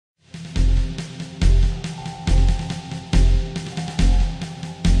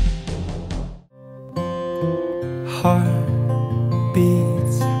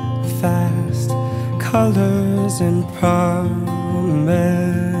colors and promises.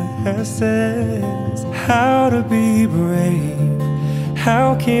 How to be brave,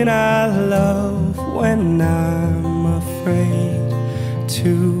 how can I love when I'm afraid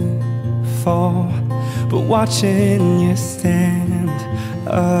to fall? But watching you stand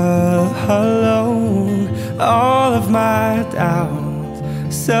alone, all of my doubt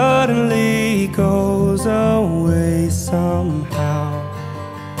suddenly goes away somehow.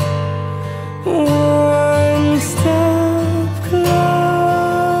 One step closer.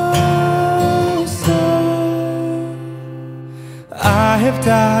 I have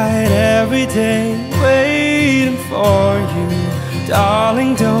died every day waiting for you.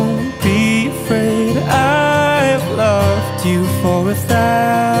 Darling, don't be afraid. I have loved you for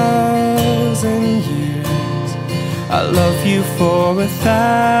 1,000 years. I love you for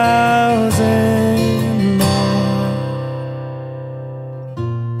 1,000 more.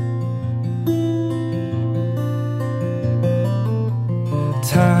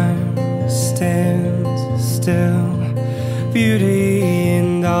 Time stands still, beauty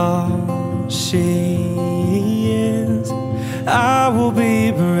in all she is. I will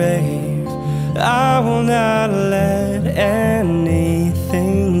be brave, I will not let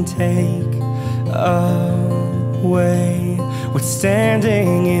anything take away what's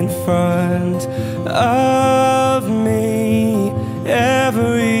standing in front of me.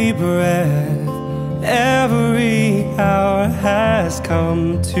 Every breath, every hour has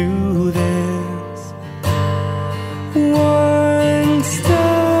come to this. One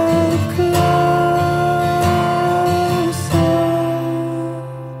step closer.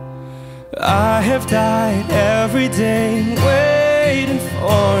 I have died every day waiting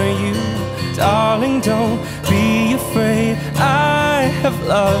for you. Darling, don't be afraid. I have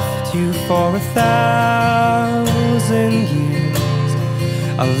loved you for 1,000 years.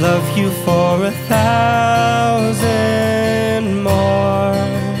 I love you for 1,000 more.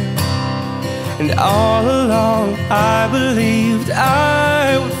 And all along I believed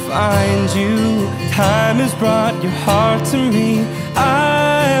I would find you. Time has brought your heart to me. I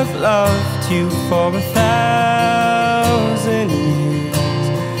have loved you for 1,000 years.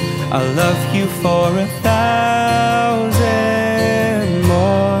 I love you for 1,000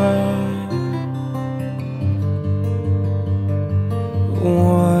 more.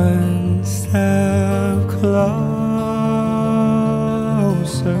 One step closer.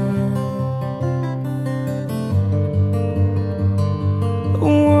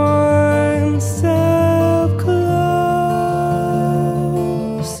 One step closer.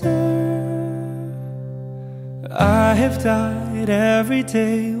 I have died every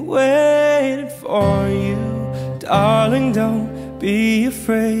day waiting for you. Darling, don't be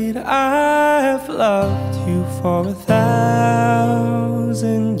afraid. I have loved you for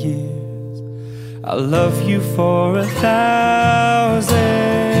 1,000 years. I love you for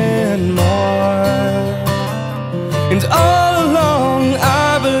 1,000 more. And all along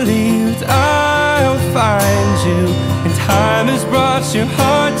I believed I would find you. And time has brought your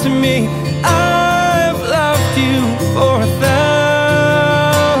heart to me. I've loved you for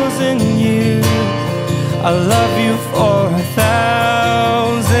 1,000 years. I love you for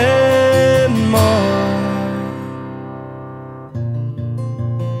 1,000 more.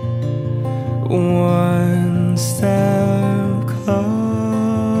 One step closer.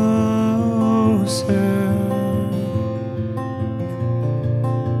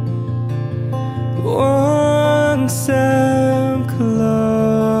 One step closer.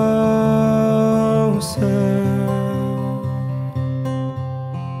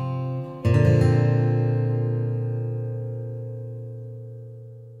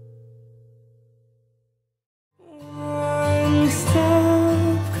 One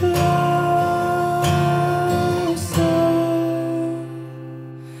step closer.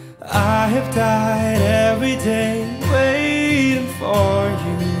 I have died every day waiting for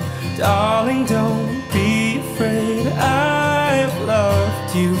you. Darling, don't be afraid. I have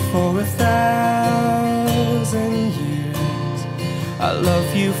loved you for 1,000 years. I love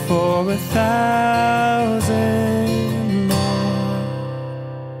you for 1,000 more.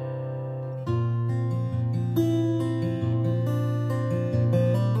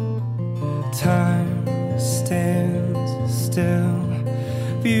 Time stands still,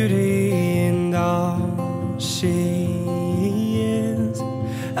 beauty in all she is.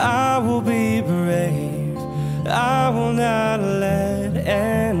 I will be brave, I will not let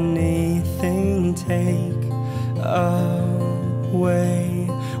anything take away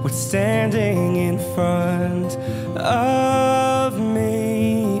what's standing in front of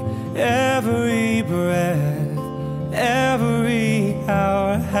me. Every breath, every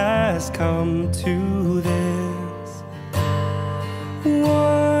hour has come come to this.